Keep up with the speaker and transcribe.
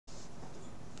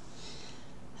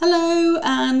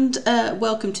and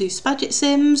welcome to Spadget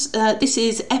Sims. This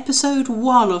is episode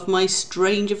 1 of my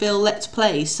StrangerVille Let's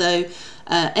Play. So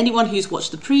anyone who's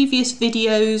watched the previous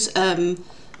videos,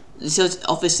 this is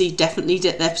obviously definitely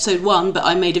episode 1, but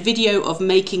I made a video of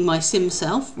making my sim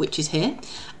self, which is here,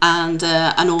 and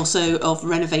also of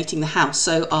renovating the house.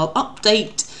 So I'll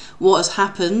update what has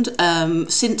happened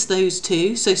since those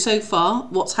two. So far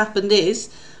what's happened is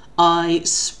I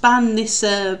span this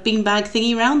beanbag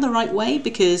thingy around the right way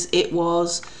because it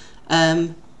was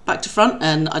back to front,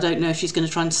 and I don't know if she's going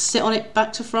to try and sit on it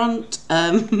back to front.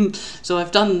 So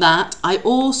I've done that. I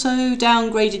also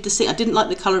downgraded the sink. I didn't like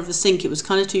the colour of the sink. It was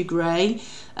kind of too grey.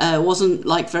 Wasn't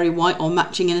like very white or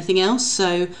matching anything else.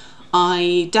 So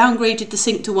I downgraded the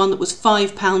sink to one that was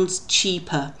 £5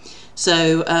 cheaper.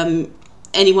 So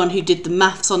anyone who did the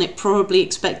maths on it probably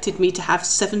expected me to have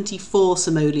 74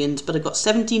 simoleons, but I got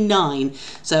 79.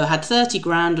 So I had 30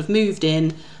 grand, I've moved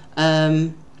in.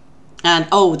 And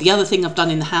oh, the other thing I've done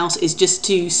in the house is just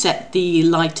to set the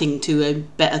lighting to a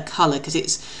better colour because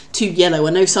it's too yellow. I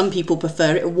know some people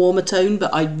prefer it a warmer tone,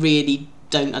 but I really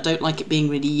don't. I don't like it being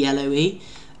really yellowy.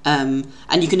 And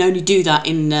you can only do that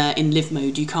in live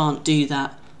mode. You can't do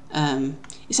that.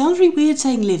 It sounds really weird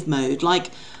saying live mode.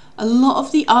 Like, a lot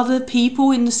of the other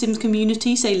people in the Sims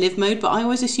community say live mode, but I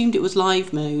always assumed it was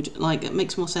live mode. Like, it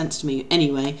makes more sense to me.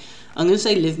 Anyway, I'm going to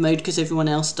say live mode because everyone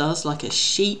else does, like a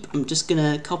sheep. I'm just going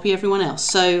to copy everyone else.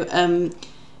 So,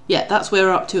 yeah, that's where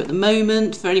we're up to at the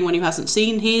moment. For anyone who hasn't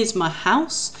seen, here's my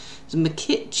house. There's my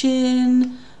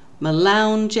kitchen, my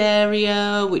lounge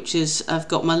area, which is, I've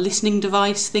got my listening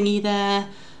device thingy there,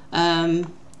 and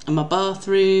my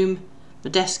bathroom, the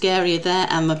desk area there,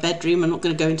 and my bedroom. I'm not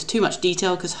going to go into too much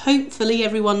detail because hopefully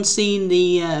everyone's seen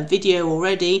the video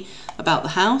already about the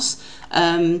house.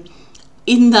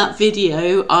 In that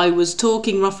video I was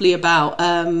talking roughly about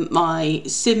my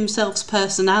sim self's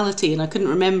personality, and I couldn't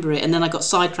remember it, and then I got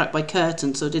sidetracked by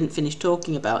curtains, so I didn't finish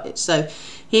talking about it. So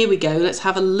here we go, let's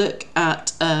have a look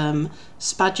at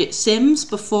Spadget Sims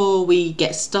before we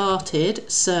get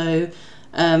started. So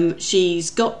she's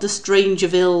got the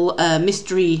StrangerVille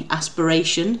mystery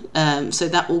aspiration, so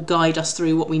that will guide us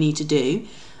through what we need to do.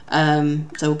 So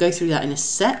we'll go through that in a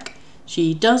sec.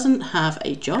 She doesn't have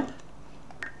a job,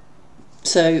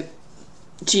 so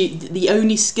the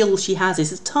only skill she has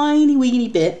is a tiny weeny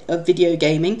bit of video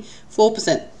gaming,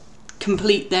 4%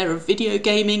 complete there of video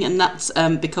gaming, and that's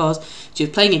because she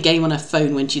was playing a game on her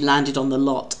phone when she landed on the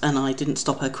lot and I didn't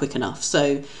stop her quick enough.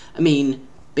 So I mean,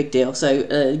 big deal. So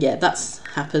yeah, that's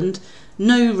happened.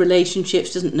 No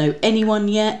relationships, doesn't know anyone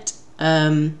yet,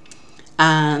 and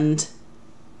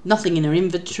nothing in her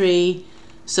inventory.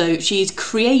 So she's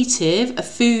creative, a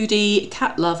foodie,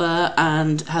 cat lover,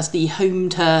 and has the home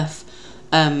turf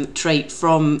trait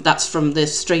that's from the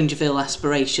StrangerVille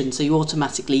aspiration. So you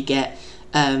automatically get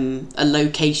a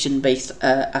location based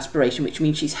aspiration, which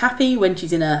means she's happy when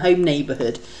she's in her home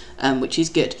neighbourhood, which is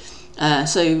good.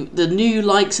 So the new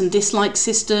likes and dislikes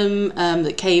system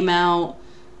that came out,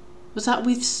 was that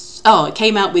with, oh, it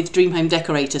came out with Dream Home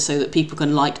Decorator, so that people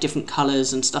can like different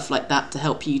colours and stuff like that to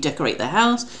help you decorate their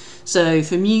house. So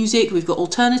for music, we've got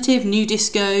alternative, new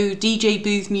disco, DJ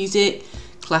booth music,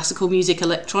 classical music,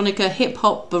 electronica, hip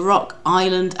hop, baroque,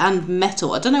 island, and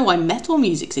metal. I don't know why metal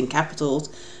music's in capitals.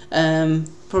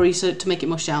 Probably so to make it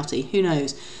more shouty, who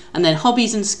knows. And then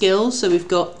hobbies and skills, so we've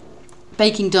got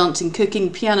baking, dancing,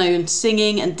 cooking, piano and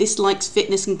singing, and dislikes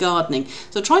fitness and gardening.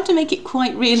 So I tried to make it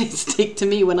quite realistic to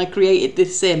me when I created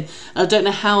this sim. I don't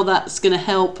know how that's going to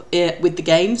help it with the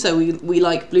game. So we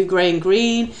like blue, grey and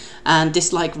green, and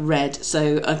dislike red.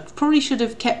 So I probably should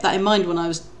have kept that in mind when I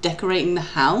was decorating the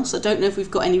house. I don't know if we've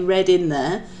got any red in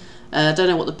there. I don't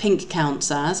know what the pink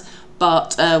counts as,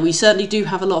 but we certainly do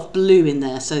have a lot of blue in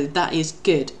there, so that is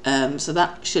good. So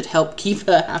that should help keep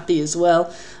her happy as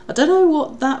well. I don't know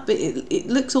what that bit, it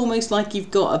looks almost like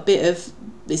you've got a bit of,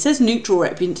 it says neutral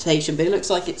reputation, but it looks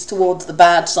like it's towards the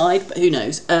bad side, but who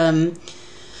knows.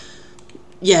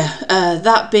 Yeah,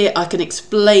 that bit I can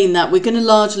explain that. We're going to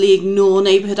largely ignore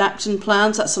neighbourhood action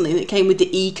plans. That's something that came with the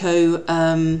eco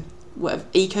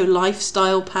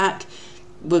lifestyle pack.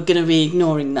 We're going to be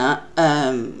ignoring that,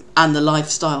 and the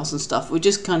lifestyles and stuff. We're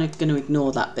just kind of going to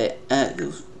ignore that bit.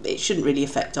 It shouldn't really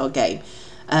affect our game.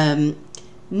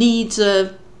 Needs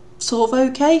are sort of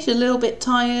okay. She's a little bit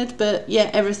tired, but yeah,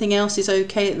 everything else is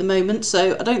okay at the moment.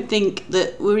 So I don't think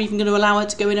that we're even going to allow her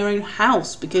to go in her own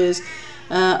house, because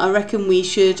I reckon we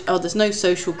should. Oh, there's no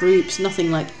social groups,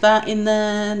 nothing like that in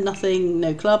there, nothing,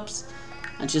 no clubs,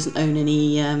 and she doesn't own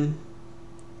any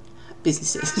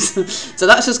businesses. So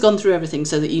that's just gone through everything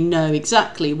so that you know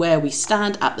exactly where we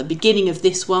stand at the beginning of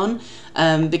this one,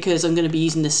 because I'm going to be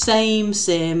using the same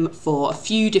sim for a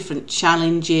few different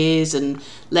challenges and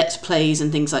let's plays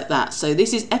and things like that. So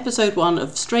this is episode 1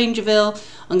 of StrangerVille.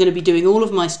 I'm going to be doing all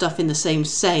of my stuff in the same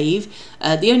save.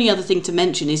 The only other thing to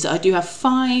mention is that I do have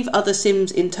 5 other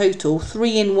sims in total,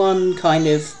 3 in one kind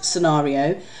of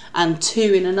scenario and 2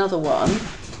 in another one,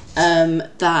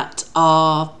 that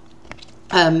are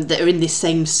in this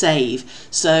same save.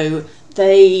 So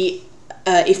they,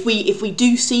 if we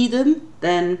do see them,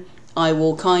 then I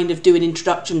will kind of do an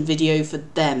introduction video for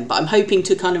them. But I'm hoping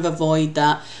to kind of avoid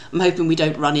that. I'm hoping we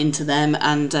don't run into them,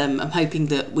 and I'm hoping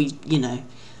that we, you know,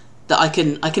 that I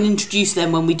can introduce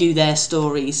them when we do their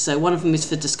stories. So one of them is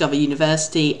for Discover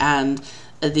University, and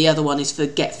the other one is for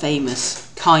Get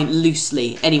Famous, kind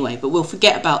loosely anyway, but we'll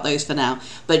forget about those for now.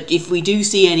 But if we do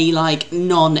see any like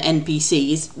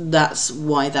non-NPCs, that's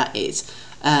why that is,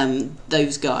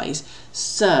 those guys.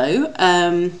 So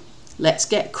let's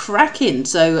get cracking.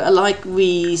 So like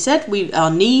we said, our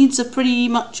needs are pretty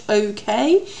much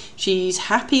okay. She's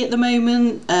happy at the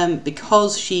moment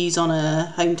because she's on a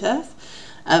home turf,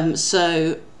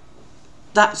 so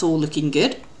that's all looking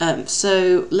good.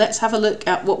 So let's have a look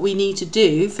at what we need to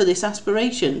do for this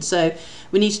aspiration. So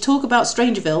we need to talk about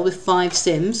Strangerville with 5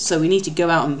 sims. So we need to go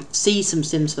out and see some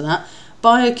sims for that.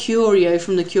 Buy a curio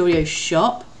from the curio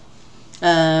shop.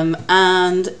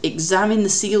 And examine the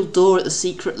sealed door at the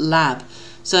secret lab.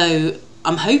 So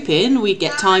I'm hoping we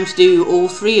get time to do all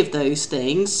 3 of those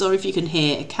things. Sorry if you can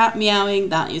hear a cat meowing.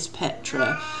 That is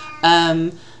Petra.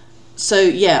 So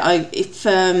yeah,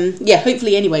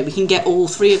 hopefully anyway we can get all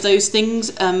 3 of those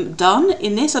things done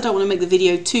in this. I don't want to make the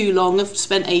video too long. I've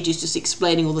spent ages just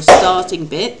explaining all the starting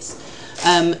bits.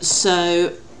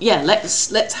 So yeah,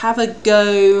 let's have a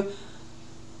go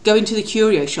into the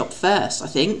curio shop first, I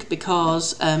think,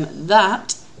 because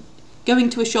that, going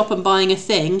to a shop and buying a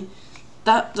thing,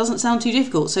 that doesn't sound too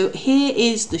difficult. So here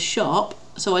is the shop.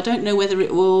 So I don't know whether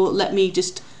it will let me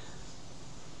just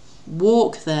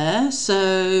walk there.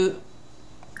 So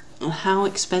how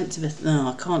expensive? No,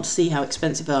 I can't see how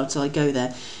expensive they are until I go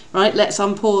there. Right, let's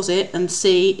unpause it and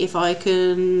see if I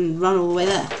can run all the way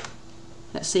there.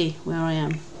 Let's see where I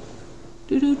am.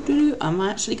 Am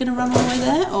I actually going to run all the way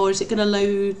there, or is it going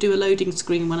to do a loading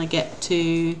screen when I get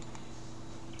to...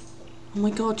 Oh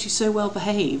my god, she's so well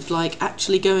behaved, like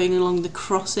actually going along the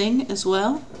crossing as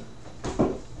well.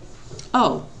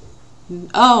 Oh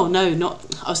no, not...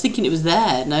 I was thinking it was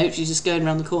there. No, she's just going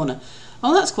around the corner.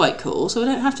 Oh, that's quite cool. So I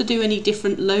don't have to do any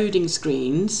different loading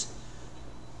screens.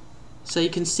 So you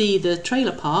can see the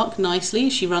trailer park nicely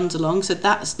as she runs along. So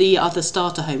that's the other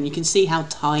starter home. You can see how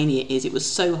tiny it is. It was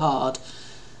so hard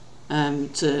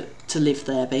to live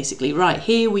there, basically. Right,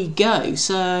 here we go.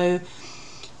 So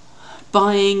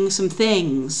buying some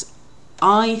things.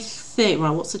 I think,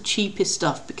 right, what's the cheapest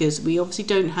stuff? Because we obviously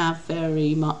don't have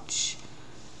very much.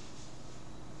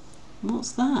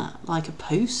 What's that? Like a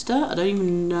poster? I don't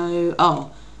even know.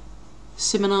 Oh,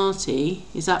 Simonati.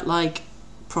 Is that like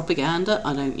propaganda?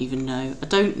 I don't even know. I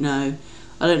don't know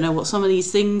what some of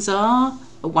these things are.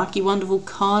 A wacky wonderful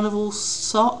carnival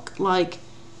sock. Like,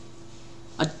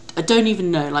 I don't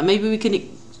even know. Like, maybe we can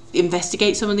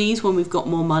investigate some of these when we've got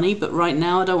more money, but right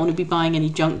now I don't want to be buying any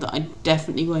junk that I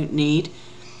definitely won't need.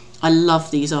 I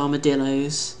love these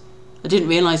armadillos. I didn't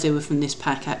realise they were from this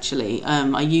pack, actually.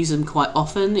 I use them quite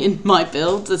often in my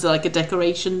builds as like a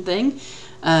decoration thing.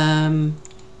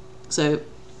 So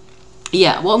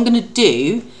yeah, what I'm going to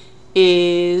do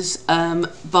is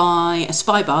buy a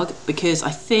spy bug, because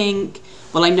I think,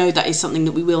 well, I know that is something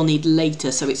that we will need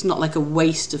later, so it's not like a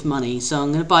waste of money. So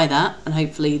I'm going to buy that, and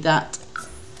hopefully that...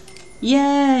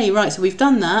 Yay! Right, so we've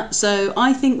done that. So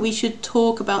I think we should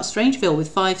talk about Strangerville with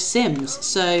 5 sims.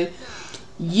 So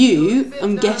you,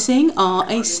 I'm guessing, are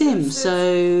a sim.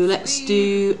 So let's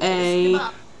do a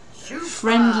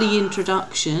friendly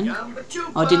introduction.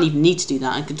 Oh, I didn't even need to do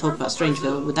that. I can talk about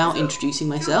Strangerville without introducing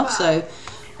myself. So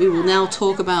we will now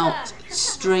talk about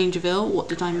Strangerville. What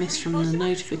did I miss from the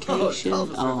notification?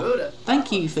 Oh,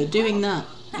 thank you for doing that.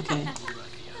 Okay.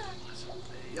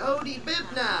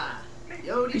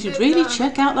 You should really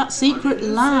check out that secret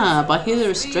lab. I hear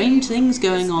there are strange things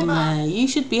going on there. You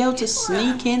should be able to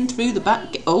sneak in through the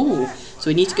back gate. Oh, so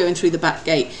we need to go in through the back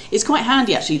gate. It's quite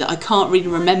handy, actually, that I can't really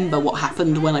remember what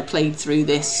happened when I played through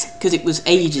this, because it was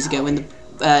ages ago when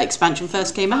the expansion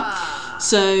first came out.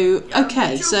 So,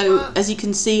 okay, so as you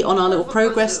can see on our little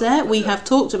progress there, we have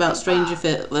talked about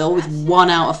Strangerville with 1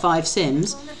 out of 5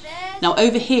 sims. Now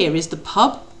over here is the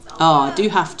pub. Oh, I do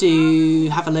have to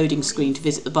have a loading screen to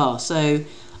visit the bar, so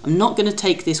I'm not going to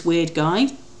take this weird guy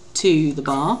to the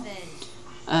bar.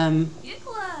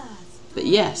 But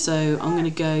yeah, so I'm going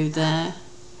to go there.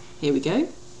 Here we go.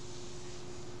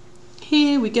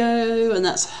 Here we go, and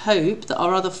let's hope that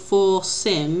our other 4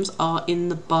 Sims are in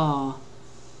the bar.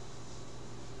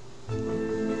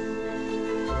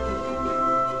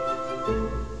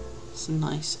 Some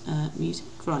nice music.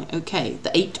 Right, okay,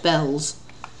 the 8 bells.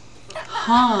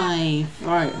 Hi.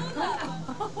 Right.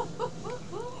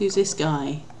 Who's this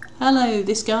guy? Hello,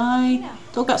 this guy.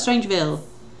 Talk about Strangerville.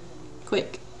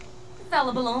 Quick.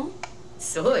 Fella belong.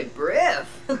 Soy breath.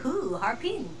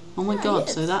 Harpin. Oh my god,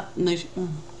 so that no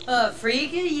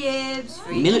Freaky yibs.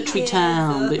 military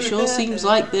town, but it sure seems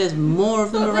like there's more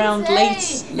of them around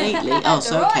lately. Oh,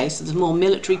 so okay, so there's more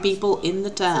military people in the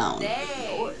town.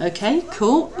 Okay,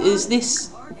 cool. Is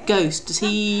this ghost, does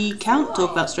he count?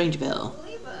 Talk about Strangerville.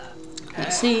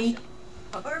 Let's see.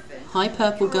 Hi,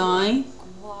 purple guy.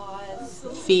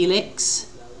 Felix.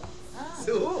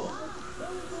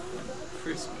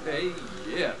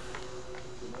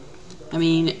 I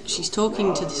mean, she's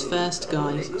talking to this first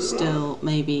guy still,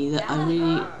 maybe, that I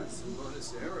really...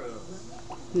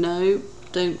 No,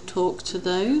 don't talk to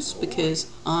those,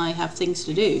 because I have things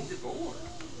to do.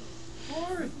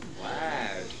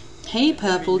 Hey,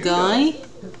 purple guy.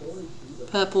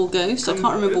 Purple ghost. I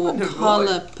can't remember what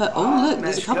colour... Oh, look,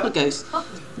 there's a couple of ghosts.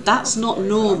 That's not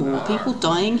normal. Are people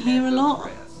dying here a lot?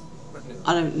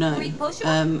 I don't know.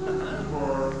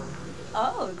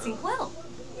 Oh, it's well.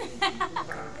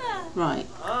 Right.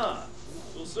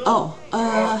 Oh,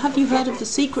 have you heard of the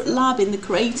secret lab in the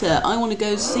crater? I want to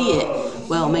go see it.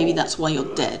 Well, maybe that's why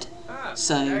you're dead.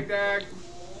 So,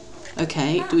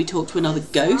 okay, do we talk to another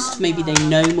ghost? Maybe they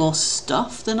know more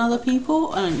stuff than other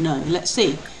people? I don't know. Let's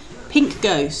see. Pink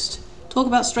ghost. Talk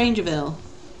about Strangerville.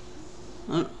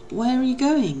 Where are you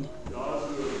going?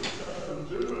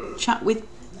 Chat with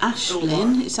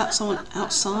Ashlyn. Is that someone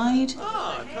outside?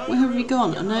 Where have you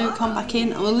gone? Oh no, come back in.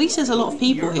 Well, at least there's a lot of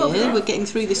people here. We're getting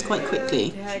through this quite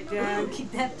quickly.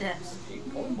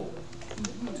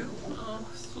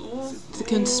 The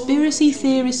conspiracy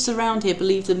theorists around here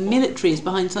believe the military is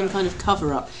behind some kind of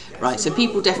cover-up. Right, so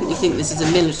people definitely think this is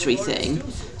a military thing.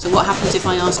 So what happens if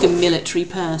I ask a military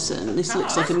person? This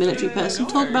looks like a military person.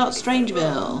 Talk about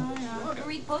Strangerville.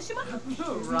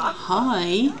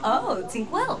 Hi. Oh,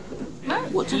 think well.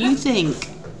 What do you think?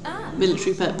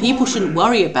 Military people shouldn't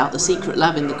worry about the secret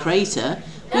lab in the crater.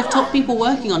 We have top people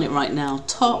working on it right now.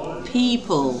 Top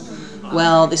people.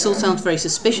 Well, this all sounds very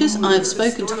suspicious. I've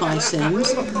spoken to 5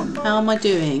 Sims. How am I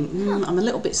doing? I'm a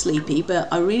little bit sleepy, but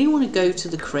I really want to go to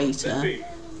the crater.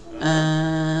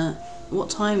 What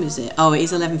time is it? Oh, it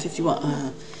is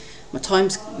 11:51. My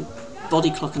time's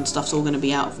body clock and stuff's all going to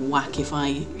be out of whack if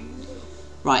I...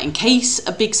 Right, in case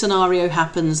a big scenario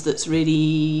happens that's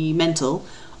really mental,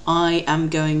 I am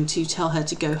going to tell her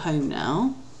to go home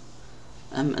now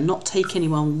and not take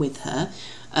anyone with her.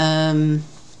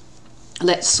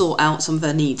 Let's sort out some of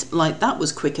her needs. Like, that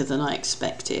was quicker than I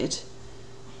expected.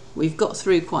 We've got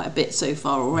through quite a bit so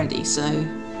far already, so...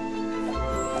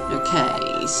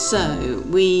 Okay, so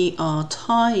we are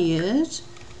tired.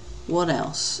 What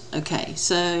else? Okay,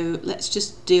 so let's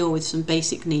just deal with some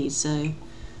basic needs. So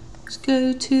let's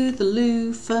go to the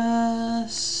loo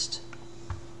first.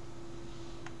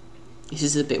 This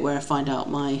is the bit where I find out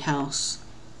my house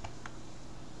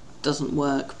doesn't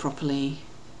work properly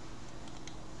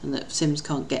and that Sims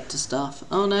can't get to stuff.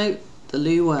 Oh no, the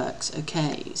loo works.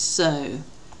 Okay, so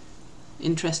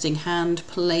interesting hand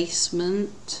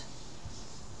placement.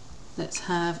 Let's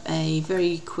have a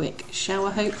very quick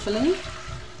shower, hopefully.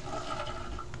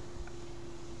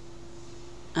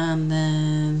 And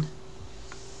then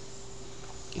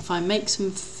if I make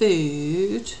some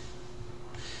food...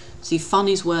 See, fun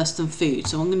is worse than food,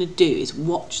 so what I'm going to do is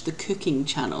watch the cooking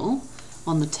channel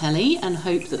on the telly and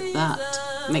hope that that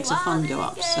makes a fun go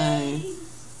up. So,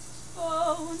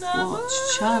 watch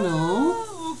channel.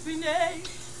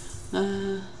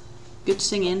 Good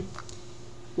singing.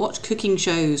 Watch cooking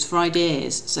shows for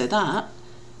ideas. So that,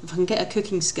 if I can get her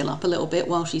cooking skill up a little bit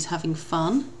while she's having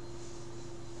fun,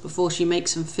 before she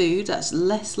makes some food, that's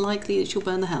less likely that she'll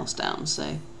burn the house down.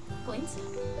 So.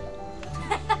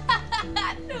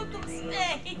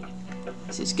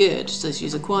 This is good. So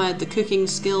she's acquired the cooking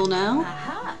skill now.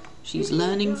 She's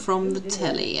learning from the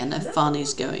telly and her fun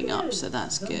is going up, so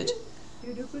that's good.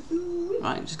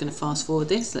 Right, I'm just going to fast forward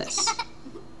this. Let's...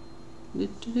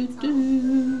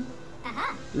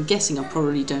 I'm guessing I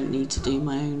probably don't need to do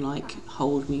my own like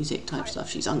hold music type stuff.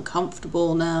 She's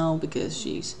uncomfortable now because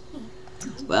she's...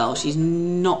 Well, she's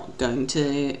not going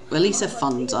to... Well, at least her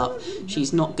fun's up.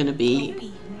 She's not going to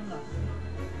be...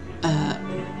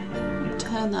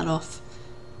 turn that off.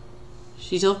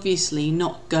 She's obviously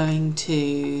not going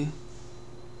to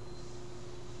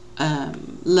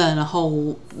learn a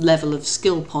whole level of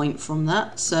skill point from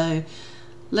that. So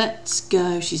let's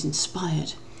go. She's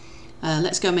inspired.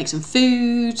 Let's go make some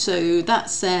food. So that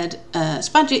said,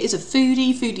 Spadget is a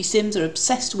foodie. Foodie Sims are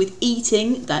obsessed with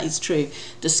eating. That is true.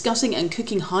 Discussing and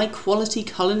cooking high quality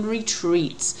culinary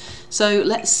treats. So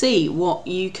let's see what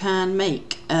you can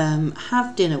make.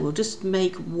 Have dinner. We'll just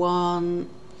make one.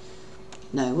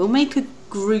 No, we'll make a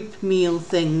group meal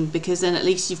thing, because then at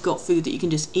least you've got food that you can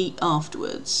just eat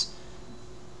afterwards.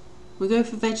 We'll go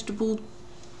for vegetable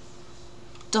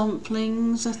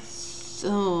dumplings.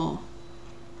 Oh.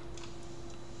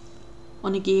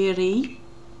 Onigiri.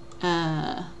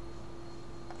 Yeah,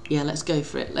 let's go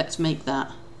for it. Let's make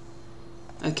that.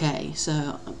 Okay,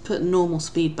 so I'll put normal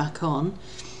speed back on.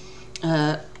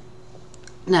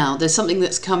 Now, there's something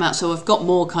that's come out, so I've got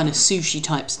more kind of sushi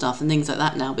type stuff and things like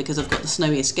that now, because I've got the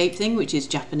Snowy Escape thing, which is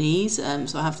Japanese,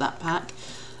 so I have that pack.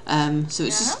 So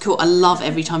it's just cool. I love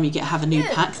every time you have a new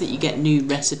pack that you get new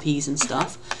recipes and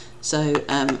stuff. So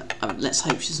let's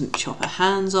hope she doesn't chop her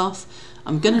hands off.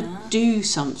 I'm going to do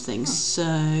something.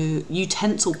 So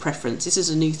utensil preference. This is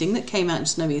a new thing that came out in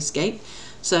Snowy Escape.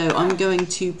 So I'm going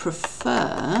to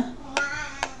prefer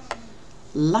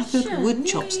lacquered wood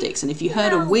chopsticks. And if you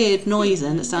heard a weird noise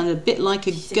then that sounded a bit like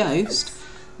a ghost,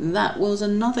 that was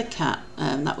another cat.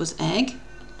 That was Egg.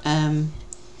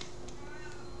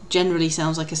 Generally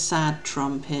sounds like a sad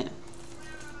trumpet.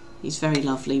 He's very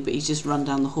lovely, but he's just run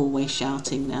down the hallway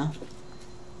shouting now.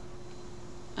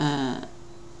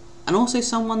 And also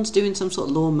someone's doing some sort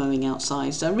of lawn mowing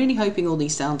outside, so I'm really hoping all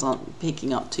these sounds aren't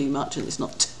picking up too much and it's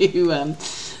not too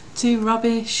too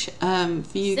rubbish for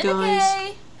you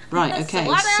guys. Right, okay,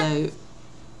 so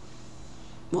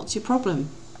what's your problem?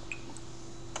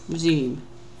 Resume.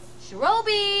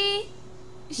 Shirobi!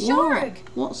 Shorg!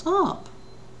 What's up?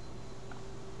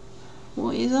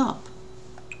 What is up?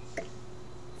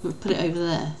 We'll put it over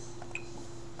there.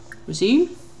 Resume.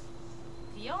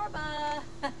 Fiorba!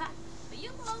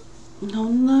 Oh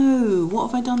no, what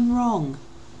have I done wrong?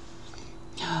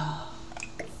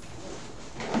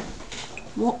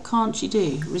 What can't she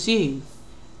do? Resume.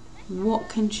 What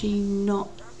can she not?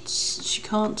 She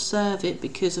can't serve it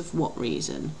because of what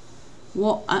reason?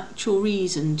 What actual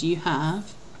reason do you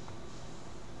have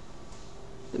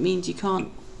that means you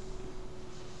can't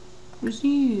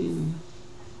resume?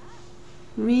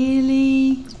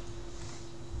 Really?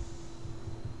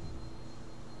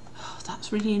 Oh,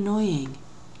 that's really annoying.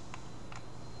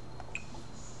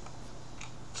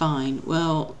 Fine,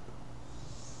 well,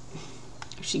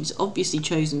 she's obviously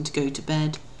chosen to go to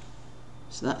bed,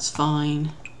 so that's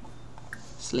fine.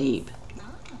 Sleep.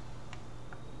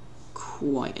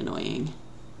 Quite annoying.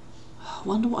 I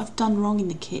wonder what I've done wrong in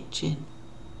the kitchen.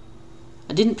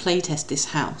 I didn't playtest this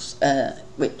house,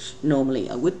 which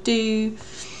normally I would do.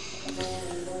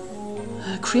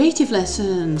 Creative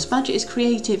lessons. Spadget is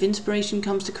creative. Inspiration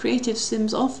comes to creative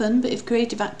Sims often, but if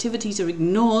creative activities are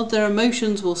ignored, their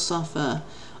emotions will suffer.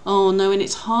 Oh no, and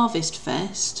it's Harvest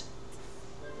Fest.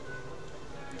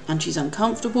 And she's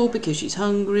uncomfortable because she's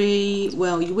hungry.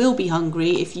 Well, you will be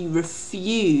hungry if you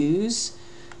refuse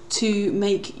to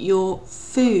make your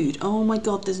food. Oh my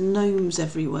god, there's gnomes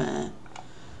everywhere.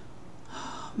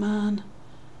 Oh, man.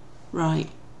 Right.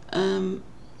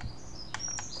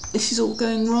 This is all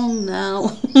going wrong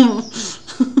now.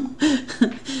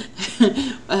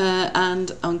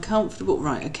 And uncomfortable.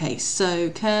 Right, okay, so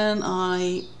can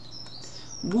I...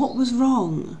 What was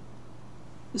wrong?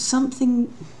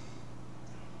 Something...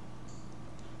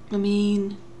 I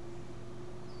mean...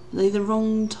 Are they the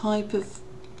wrong type of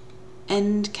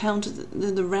end counter?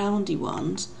 They're the roundy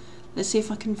ones. Let's see if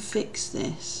I can fix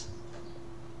this.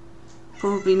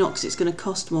 Probably not, because it's going to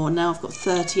cost more. Now I've got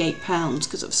 £38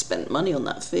 because I've spent money on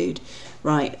that food.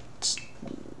 Right.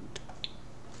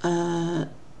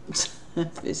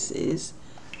 This is...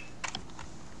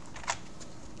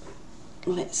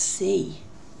 Let's see.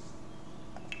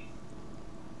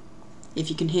 If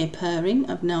you can hear purring,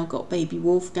 I've now got baby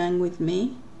Wolfgang with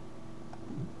me.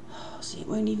 Oh, see, it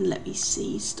won't even let me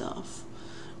see stuff.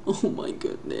 Oh my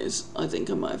goodness. I think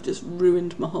I might have just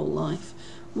ruined my whole life.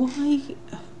 Why...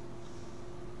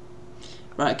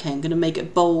 Right, okay, I'm going to make a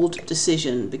bold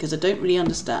decision because I don't really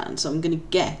understand. So I'm going to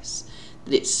guess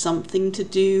that it's something to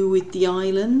do with the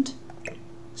island.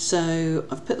 So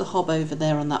I've put the hob over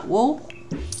there on that wall.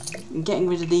 I'm getting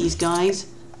rid of these guys.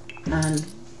 And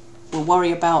we'll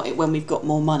worry about it when we've got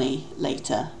more money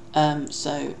later.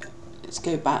 So let's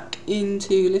go back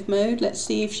into live mode. Let's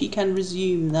see if she can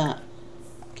resume that.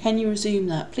 Can you resume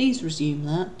that? Please resume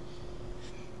that.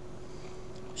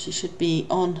 She should be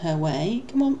on her way.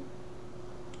 Come on.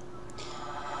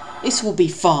 This will be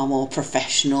far more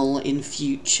professional in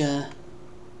future.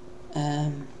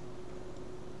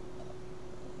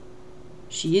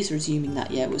 She is resuming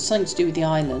that, yeah. It was something to do with the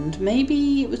island.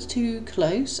 Maybe it was too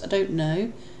close, I don't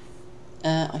know.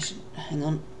 I should, hang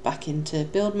on, back into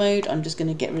build mode. I'm just going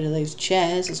to get rid of those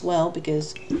chairs as well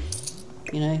because,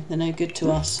 you know, they're no good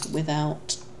to us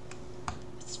without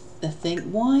the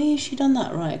thing. Why has she done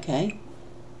that? Right, okay.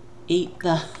 Eat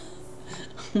that.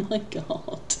 Oh my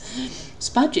god.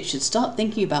 Spadgett should start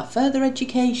thinking about further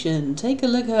education. Take a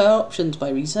look at our options by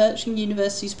researching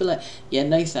universities below. Yeah,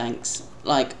 no thanks.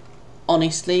 Like,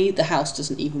 honestly, the house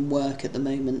doesn't even work at the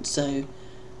moment, so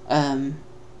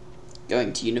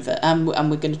going to university, and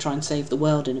we're going to try and save the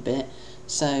world in a bit,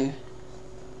 so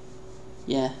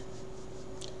yeah,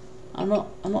 I'm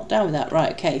not down with that.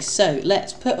 Right, okay, so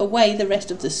let's put away the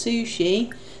rest of the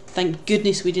sushi. Thank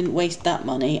goodness we didn't waste that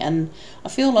money, and I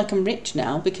feel like I'm rich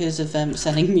now because of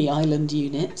selling the island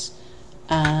units.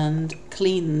 And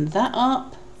clean that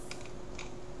up.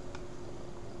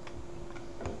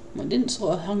 I didn't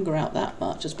sort of hunger out that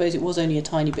much. I suppose it was only a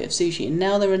tiny bit of sushi, and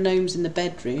now there are gnomes in the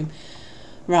bedroom.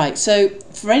 Right, so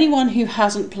for anyone who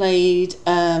hasn't played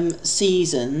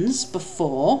Seasons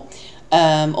before,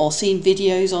 or seen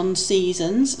videos on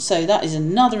Seasons, so that is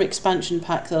another expansion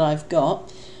pack that I've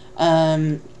got.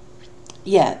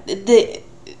 Yeah, the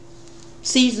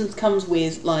Seasons comes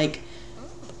with like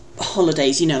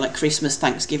holidays, you know, like Christmas,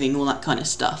 Thanksgiving, all that kind of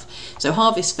stuff. So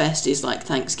Harvest Fest is like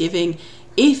Thanksgiving.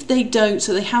 If they don't,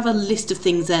 so they have a list of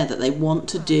things there that they want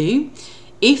to do.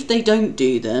 If they don't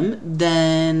do them,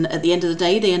 then at the end of the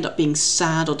day, they end up being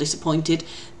sad or disappointed.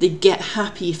 They get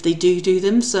happy if they do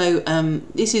them. So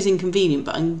this is inconvenient,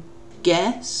 but I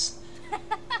guess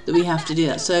that we have to do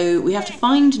that. So we have to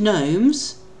find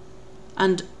gnomes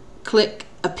and click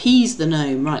appease the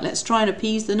gnome. Right, let's try and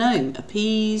appease the gnome.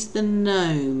 Appease the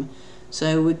gnome.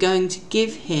 So we're going to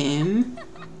give him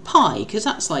pie, because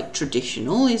that's like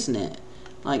traditional, isn't it?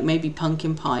 Like maybe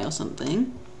pumpkin pie or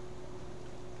something.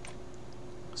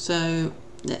 So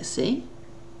let's see.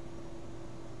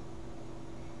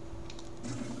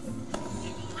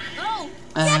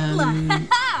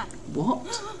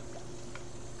 What?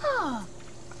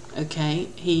 Okay,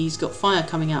 he's got fire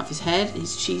coming out of his head.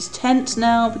 She's tense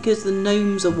now because the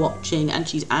gnomes are watching and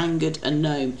she's angered a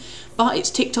gnome. But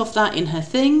it's ticked off that in her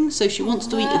thing, so she wants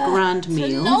to eat a grand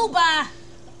meal.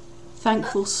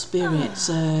 Thankful spirit.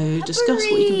 So discuss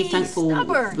what you can be thankful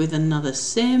with another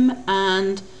sim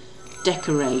and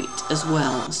decorate as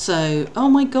well. So, oh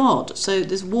my god, so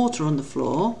there's water on the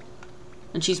floor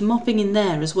and she's mopping in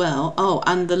there as well. Oh,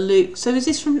 and the loo. So is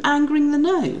this from angering the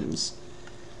gnomes?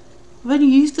 I've only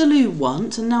used the loo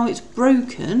once and now it's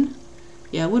broken.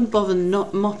 Yeah, I wouldn't bother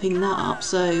not mopping that up,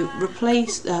 so repair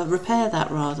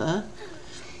that rather.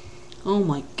 Oh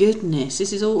my goodness,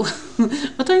 this is all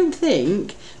I don't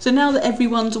think so. Now that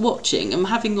everyone's watching, I'm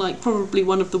having like probably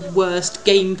one of the worst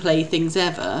gameplay things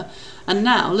ever. And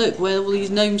now look where all these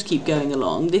gnomes keep going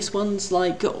along. This one's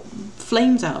like got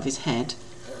flames out of his head.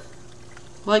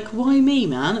 Like, why me,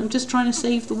 man? I'm just trying to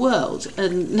save the world,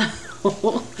 and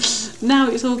now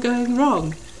it's all going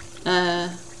wrong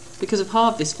because of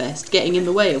Harvest Fest getting in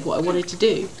the way of what I wanted to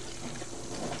do.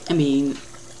 I mean,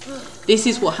 this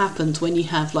is what happens when you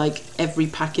have like every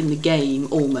pack in the game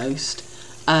almost.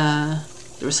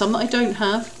 There are some that I don't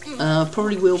have.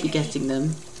 Probably will be getting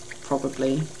them,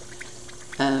 probably.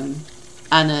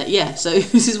 Yeah, so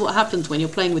this is what happens when you're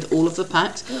playing with all of the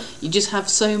packs. You just have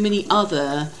so many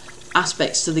other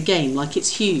aspects to the game, like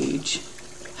it's huge.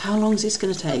 How long is this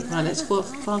going to take? Right, let's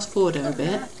fast forward a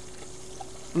bit.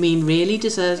 I mean, really,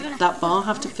 does that bar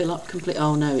have to fill up completely?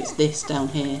 Oh no, it's this down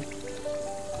here.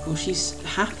 Well, she's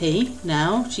happy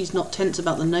now. She's not tense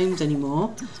about the gnomes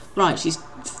anymore. Right, she's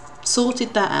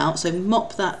sorted that out, so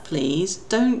mop that please.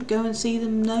 Don't go and see the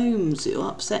gnomes, it'll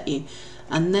upset you.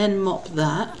 And then mop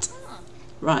that.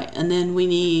 Right, and then we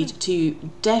need to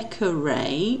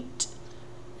decorate.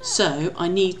 So I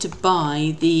need to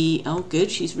buy the, oh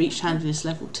good, she's reached handiness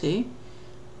level 2.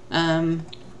 And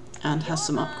has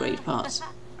some upgrade parts.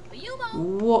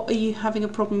 What are you having a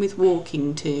problem with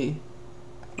walking to?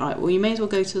 Right, well you may as well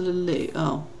go to the loo.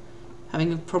 Oh,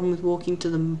 having a problem with walking to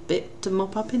the bit to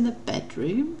mop up in the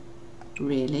bedroom?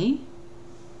 Really?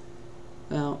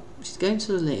 Well, she's going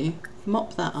to the loo.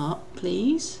 Mop that up,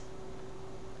 please.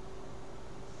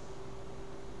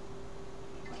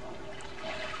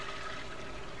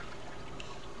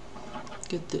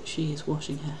 Good that she is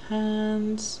washing her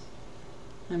hands.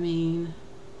 I mean...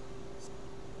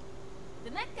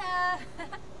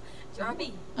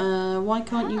 why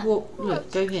can't you walk?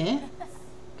 Look, go here.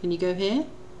 Can you go here?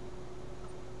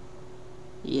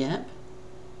 Yep.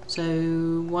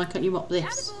 So why can't you mop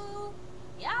this?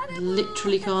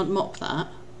 Literally can't mop that.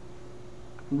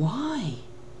 Why?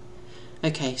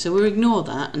 Okay, so we'll ignore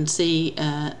that and see,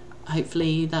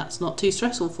 hopefully that's not too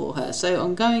stressful for her. So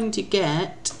I'm going to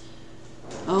get,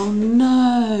 oh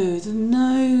no, the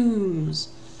gnomes.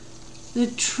 They're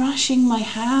trashing my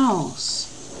house.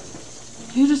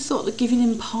 Who'd have thought that giving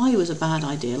him pie was a bad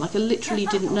idea? Like I literally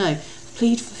didn't know.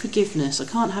 Plead for forgiveness. I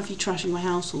can't have you trashing my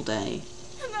house all day.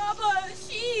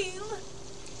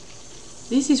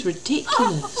 This is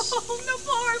ridiculous.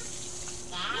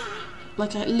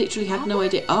 Like I literally had no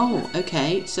idea. Oh,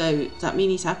 okay. So does that mean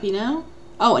he's happy now?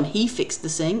 Oh, and he fixed the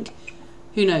sink.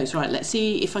 Who knows? Right, let's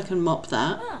see if I can mop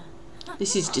that.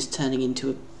 This is just turning into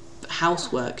a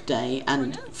housework day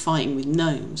and fighting with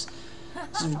gnomes.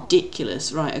 This is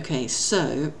ridiculous. Right, okay,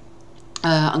 so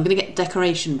I'm going to get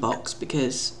decoration box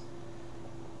because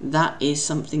that is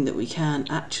something that we can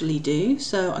actually do.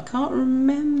 So I can't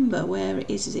remember where it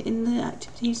is. Is it in the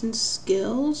activities and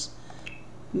skills?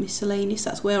 Miscellaneous,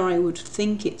 that's where I would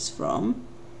think it's from.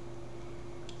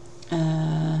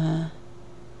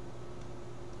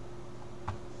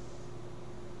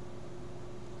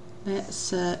 Let's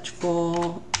search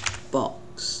for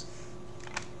box.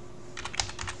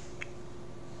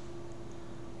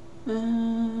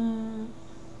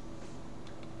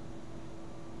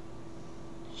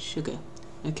 Sugar.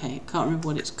 Okay, I can't remember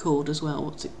what it's called as well.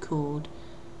 What's it called?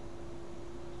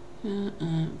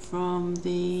 From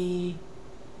the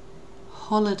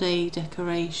holiday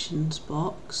decorations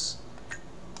box.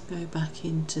 Go back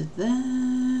into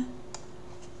there.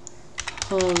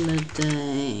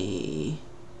 Holiday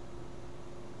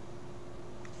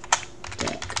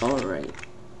decoration.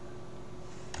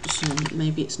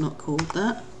 Maybe it's not called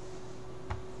that.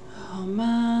 Oh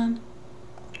man.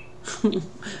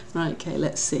 Right, okay,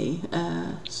 let's see.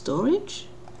 Storage.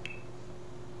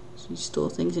 So you store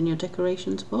things in your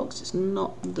decorations box. It's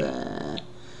not there.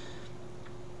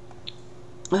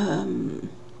 I'm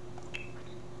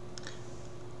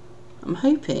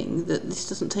hoping that this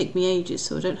doesn't take me ages,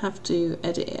 so I don't have to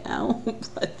edit it out.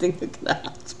 I think I'm gonna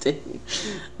have to.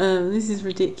 This is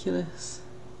ridiculous.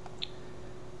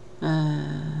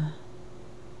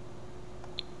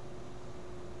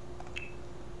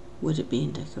 Would it be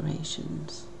in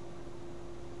decorations?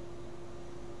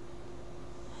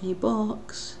 Hey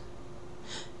box.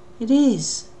 It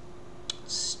is.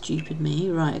 Stupid me.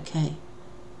 Right, okay.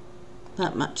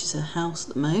 That matches a house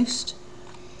the most.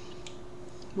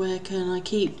 Where can I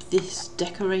keep this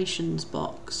decorations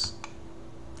box?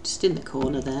 Just in the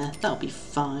corner there. That'll be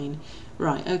fine.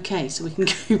 Right, okay, so we can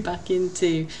go back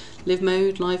into live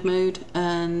mode,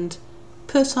 and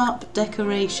put up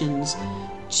decorations.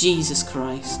 Jesus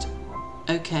Christ.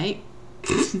 Okay.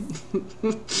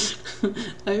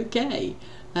 Okay.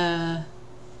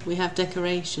 We have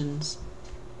decorations.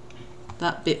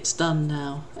 That bit's done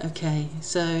now. Okay,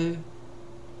 so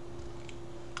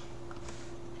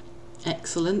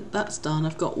excellent, that's done.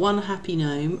 I've got one happy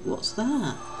gnome. What's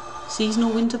that?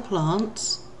 Seasonal winter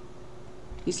plants.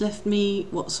 He's left me,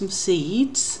 what, some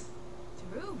seeds?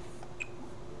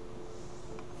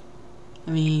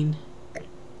 I mean,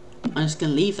 I'm just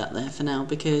going to leave that there for now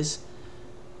because,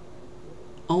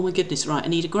 oh my goodness, right, I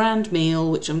need a grand meal,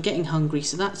 which I'm getting hungry,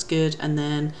 so that's good, and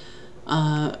then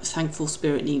Thankful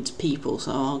Spirit needs people,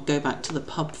 so I'll go back to the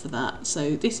pub for that.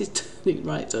 So this is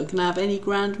right, so can I have any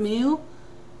grand meal?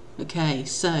 Okay,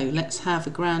 so let's have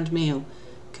a grand meal.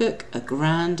 Cook a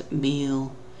grand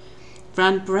meal.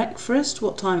 Grand breakfast,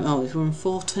 what time? Oh, we're on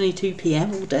 4:22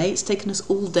 PM all day. It's taken us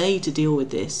all day to deal with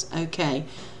this. Okay,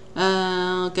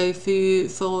 I'll go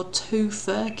for 2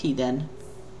 turkey then.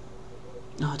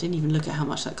 Oh, I didn't even look at how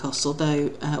much that costs,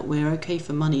 although we're okay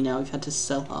for money now. We've had to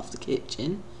sell half the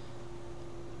kitchen.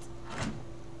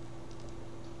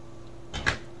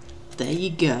 There you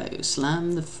go.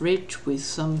 Slam the fridge with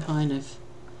some kind of...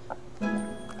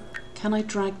 Can I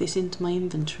drag this into my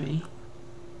inventory?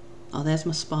 Oh, there's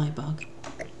my spy bug.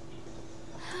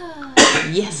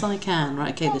 Yes, I can.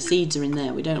 Right, okay, the seeds are in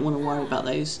there. We don't want to worry about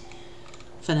those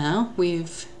for now.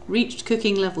 We've reached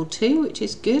cooking level 2, which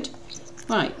is good.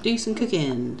 Right, do some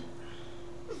cooking.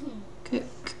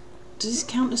 Cook. Does this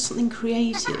count as something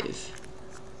creative?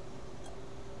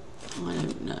 I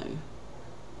don't know.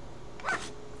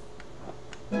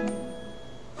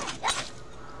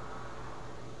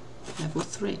 Level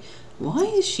 3. Why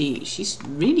is she? She's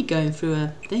really going through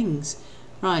her things.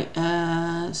 Right,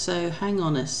 so hang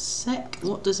on a sec.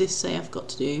 What does this say I've got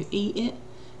to do? Eat it?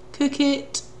 Cook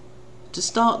it? To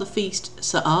start the feast,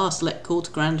 select call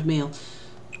to grand meal.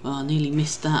 Well, I nearly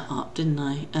missed that up, didn't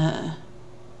I?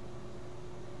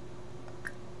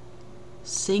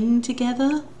 Sing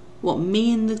together? What,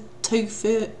 me and the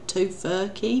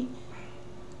tofurkey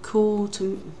call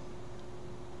to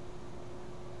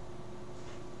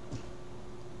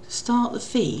start the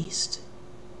feast?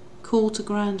 Call to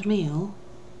grand meal?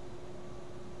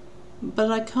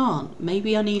 But I can't.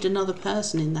 Maybe I need another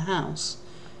person in the house.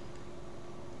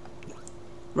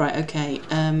 Right, okay.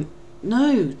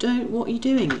 No, don't. What are you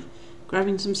doing?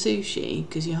 Grabbing some sushi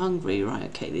because you're hungry? Right,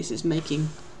 okay. This is making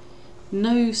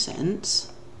no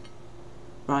sense.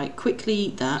 Right, quickly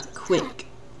eat that. Quick.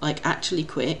 Like, actually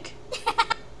quick.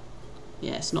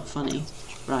 Yeah, it's not funny.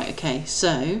 Right, okay.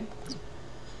 So,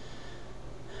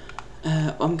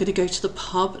 I'm going to go to the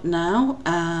pub now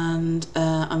and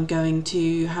I'm going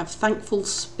to have Thankful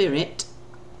Spirit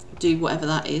do whatever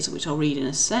that is, which I'll read in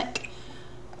a sec.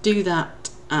 Do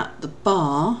that at the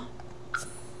bar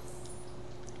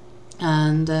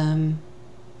and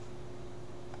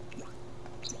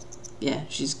yeah,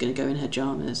 she's going to go in her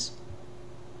pyjamas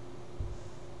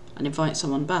and invite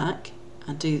someone back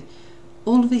and do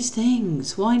all of these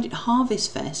things. Why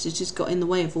Harvest Fest has just got in the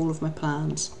way of all of my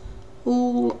plans.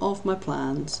 All of my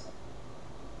plans.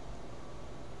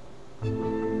 We have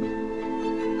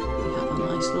a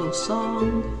nice little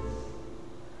song.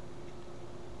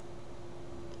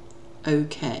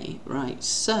 Okay, right,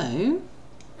 so...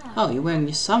 Oh, you're wearing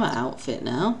your summer outfit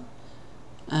now.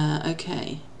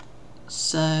 Okay,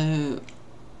 so...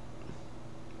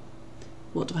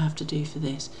 What do I have to do for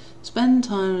this? Spend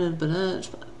time...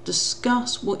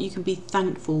 Discuss what you can be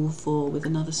thankful for with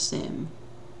another sim.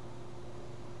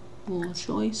 More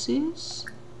choices.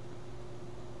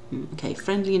 Okay,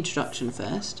 friendly introduction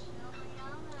first.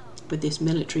 With this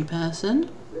military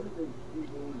person.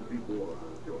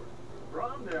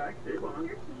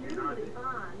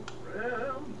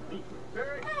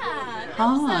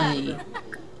 Hi.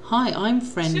 Hi, I'm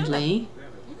friendly.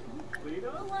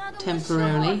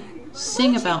 Temporarily.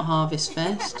 Sing about Harvest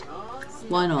Fest.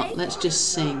 Why not? Let's just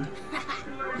sing.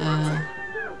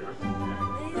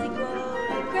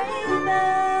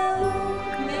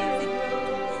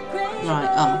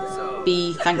 Right, oh,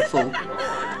 be thankful.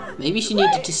 Maybe she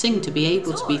needed to sing to be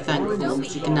able to be thankful.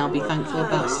 She can now be thankful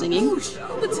about singing.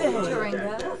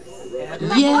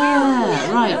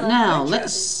 Yeah, right, now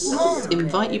let's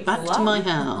invite you back to my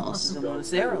house.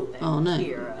 Oh no.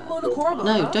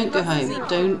 No, don't go home.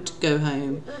 Don't go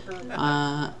home.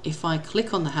 If I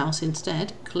click on the house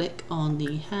instead, click on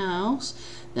the house,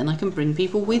 then I can bring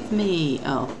people with me.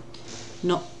 Oh,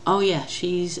 not. Oh yeah,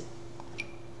 she's...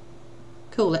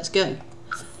 Cool, let's go.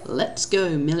 Let's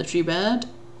go, military bird.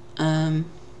 And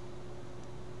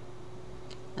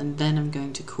then I'm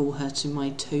going to call her to my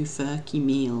tofurkey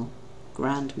meal.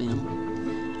 Grand meal.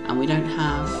 And we don't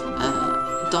have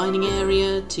a dining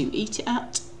area to eat it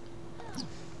at.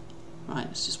 Right,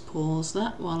 let's just pause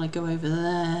that while I go over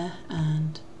there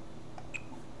and...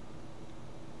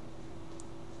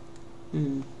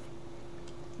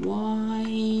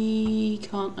 Why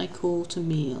can't I call to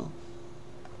meal?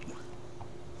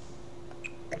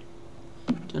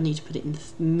 Do I need to put it in the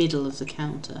middle of the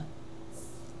counter?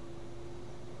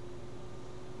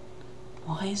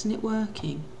 Why isn't it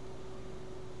working?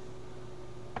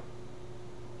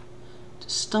 To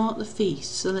start the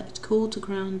feast, select call to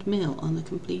grand meal on the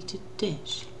completed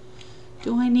dish.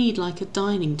 Do I need like a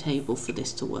dining table for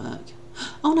this to work?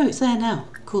 Oh no, it's there now.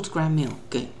 Call to grand meal.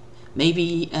 Good.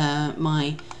 Maybe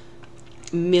my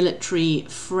military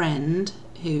friend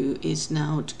who is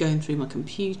now going through my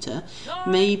computer,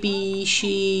 maybe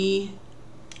she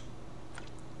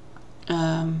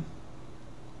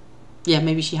yeah,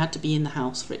 maybe she had to be in the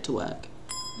house for it to work.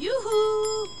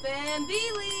 Yoo-hoo!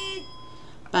 Bambili!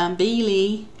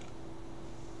 Bambili.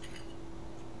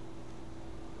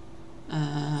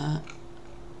 Come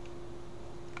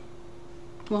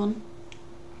on.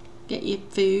 Get your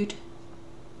food.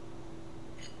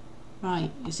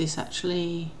 Right, is this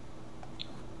actually...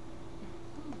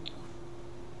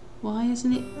 Why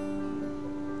isn't it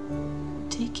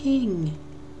ticking?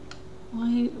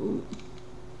 Why?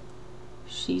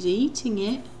 She's eating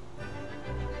it.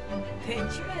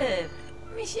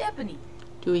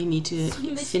 Do we need to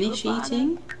finish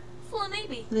eating for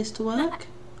this to work?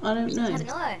 I don't know.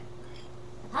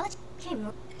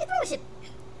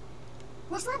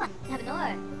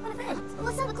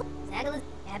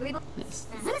 Let's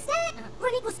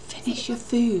finish your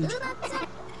food.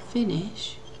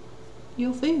 Finish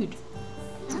your food.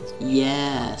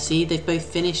 Yeah, see, they've both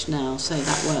finished now, so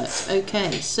that works.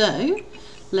 Okay, so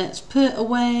let's put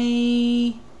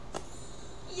away.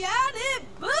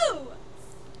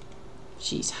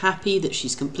 She's happy that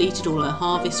she's completed all her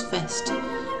Harvest Fest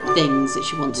things that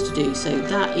she wants to do, so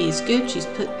that is good. She's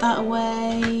put that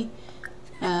away.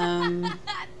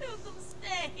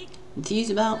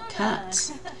 enthused about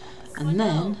cats, and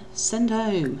then send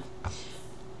home.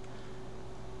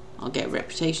 I'll get a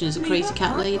reputation as a crazy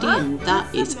cat lady, and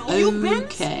that is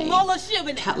okay.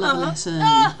 Cat love lesson.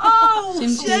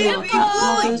 Simply, our cat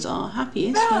lovers are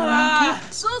happiest when around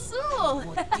cats.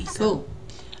 Cool.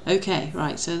 Okay,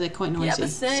 right, so they're quite noisy.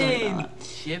 Sorry about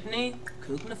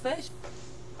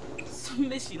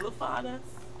that.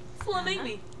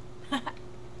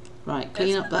 Right,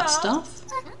 clean up that stuff.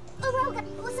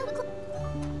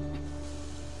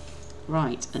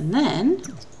 Right, and then,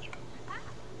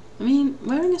 I mean,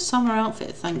 wearing a summer outfit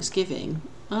at Thanksgiving,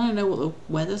 I don't know what the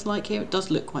weather's like here. It does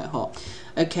look quite hot.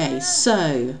 Okay,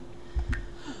 so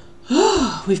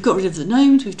we've got rid of the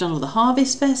gnomes, we've done all the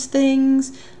Harvest Fest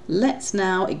things. Let's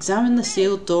now examine the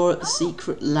sealed door at the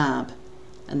secret lab,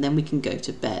 and then we can go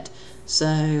to bed.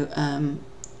 So,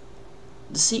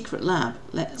 the secret lab,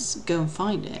 let's go and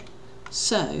find it.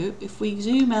 So, if we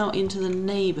zoom out into the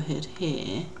neighbourhood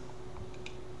here.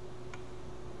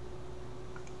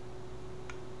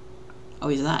 Oh,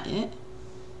 is that it?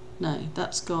 No,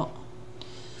 that's got...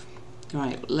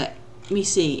 Right, let me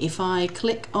see. If I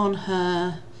click on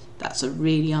her, that's a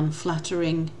really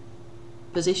unflattering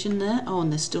position there. Oh,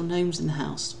 and there's still gnomes in the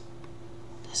house.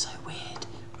 They're so weird.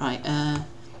 Right, if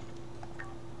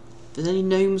there's any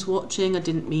gnomes watching, I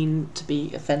didn't mean to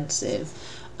be offensive.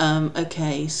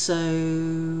 Okay,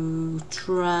 so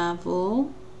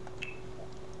travel.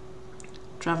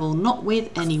 Travel not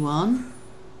with anyone,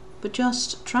 but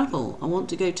just travel. I want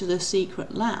to go to the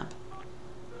secret lab.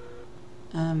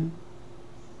 I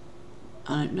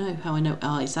don't know how I know.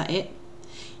 Ah, is that it?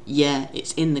 Yeah,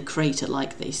 it's in the crater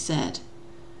like they said.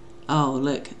 Oh,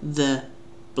 look, the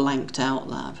blanked out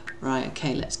lab. Right,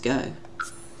 okay, let's go.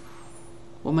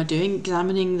 What am I doing?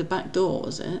 Examining the back door,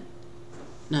 was it?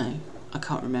 No, I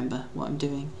can't remember what I'm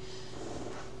doing.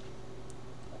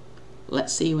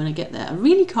 Let's see when I get there. I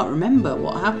really can't remember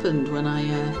what happened when I...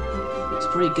 It's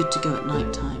probably good to go at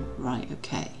night time. Right,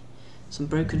 okay. Some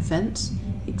broken fence.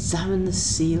 Examine the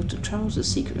seal to travel to the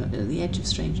secret at the edge of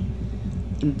strange.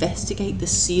 Investigate the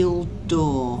sealed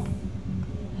door.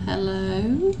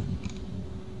 Hello?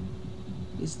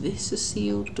 Is this a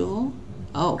sealed door?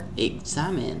 Oh,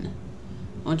 examine.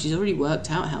 Oh, she's already worked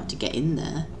out how to get in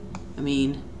there. I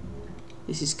mean,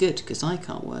 this is good because I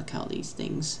can't work out these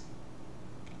things.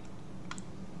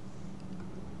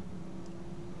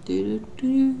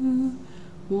 Do-do-do.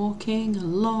 Walking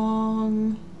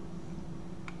along.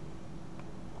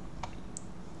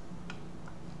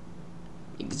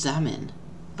 Examine.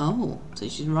 Oh, so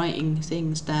she's writing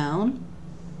things down.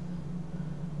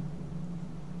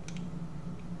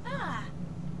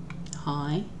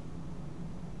 Hi.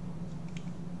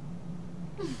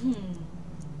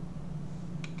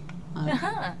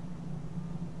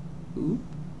 Ooh.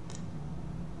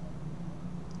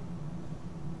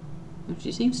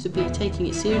 She seems to be taking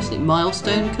it seriously.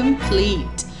 Milestone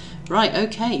complete. Right,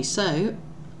 okay, so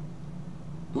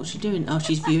what's she doing? Oh,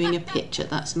 she's viewing a picture.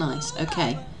 That's nice.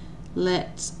 Okay,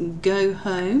 let's go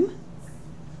home.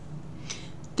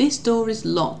 This door is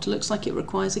locked. Looks like it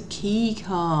requires a key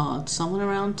card. Someone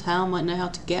around town might know how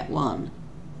to get one.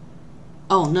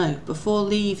 Oh no, before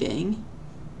leaving,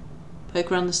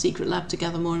 poke around the secret lab to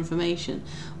gather more information.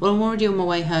 Well, I'm already on my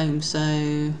way home,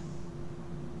 so...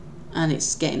 And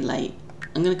it's getting late.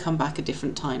 I'm going to come back a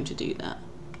different time to do that.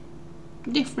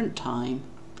 Different time.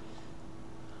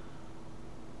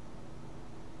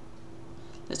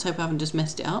 Let's hope I haven't just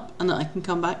messed it up and that I can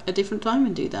come back a different time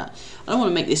and do that. I don't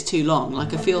want to make this too long.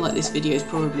 Like, I feel like this video is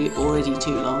probably already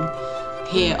too long.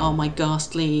 Here are my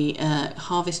ghastly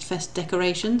Harvest Fest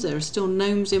decorations. There are still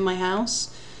gnomes in my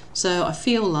house. So I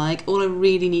feel like all I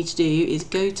really need to do is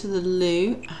go to the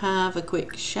loo, have a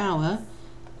quick shower,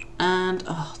 and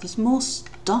oh, there's more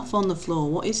stuff on the floor.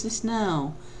 What is this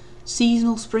now?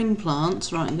 Seasonal spring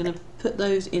plants. Right, I'm going to put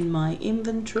those in my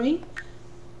inventory.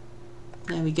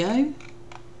 There we go.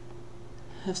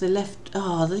 Have they left?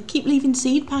 Oh, they keep leaving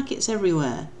seed packets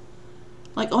everywhere.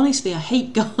 Like, honestly, I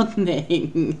hate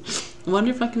gardening. I wonder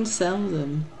if I can sell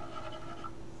them.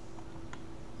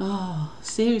 Oh,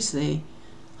 seriously.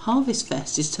 Harvest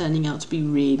Fest is turning out to be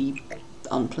really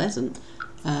unpleasant.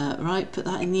 Right, put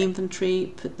that in the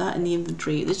inventory, put that in the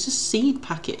inventory. There's just seed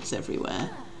packets everywhere.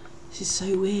 This is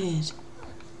so weird.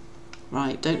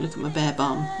 Right, don't look at my bare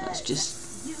bum. That's just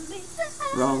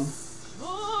wrong.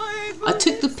 I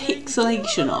took the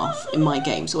pixelation off in my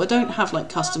game, so I don't have like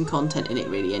custom content in it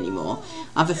really anymore.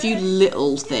 I have a few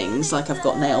little things, like I've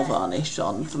got nail varnish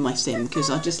on for my sim, because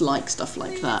I just like stuff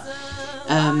like that.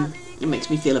 It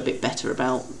makes me feel a bit better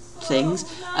about things.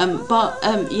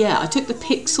 Yeah, I took the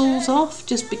pixels off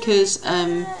just because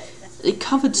it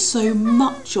covered so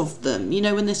much of them, you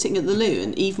know, when they're sitting at the loo,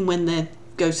 and even when they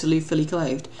go to loo fully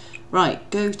clothed. Right,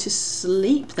 go to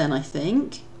sleep then, I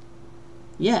think.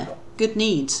 Yeah, good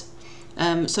needs.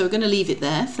 So we're going to leave it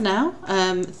there for now.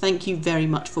 Thank you very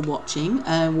much for watching.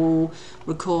 We'll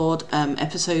record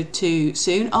episode 2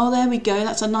 soon. Oh, there we go.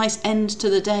 That's a nice end to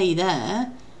the day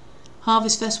there.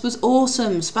 Harvest Fest was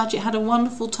awesome. Spadget had a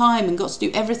wonderful time and got to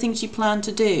do everything she planned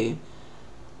to do.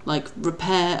 Like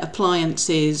repair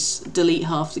appliances, delete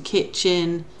half the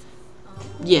kitchen.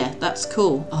 Yeah, that's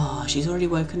cool. Oh, she's already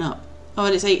woken up. Oh,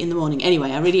 and it's 8 in the morning.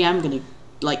 Anyway, I really am going to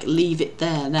like leave it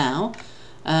there now.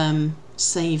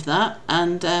 Save that,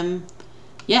 and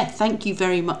yeah, thank you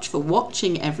very much for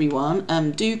watching,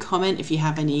 everyone. Do comment if you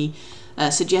have any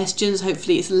suggestions.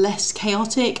 Hopefully it's less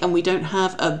chaotic and we don't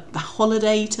have a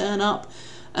holiday turn up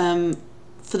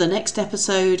for the next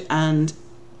episode. And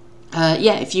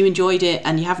yeah, if you enjoyed it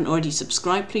and you haven't already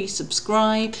subscribed, please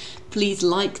subscribe. Please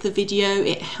like the video,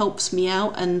 it helps me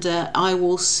out, and I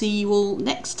will see you all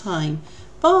next time.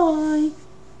 Bye.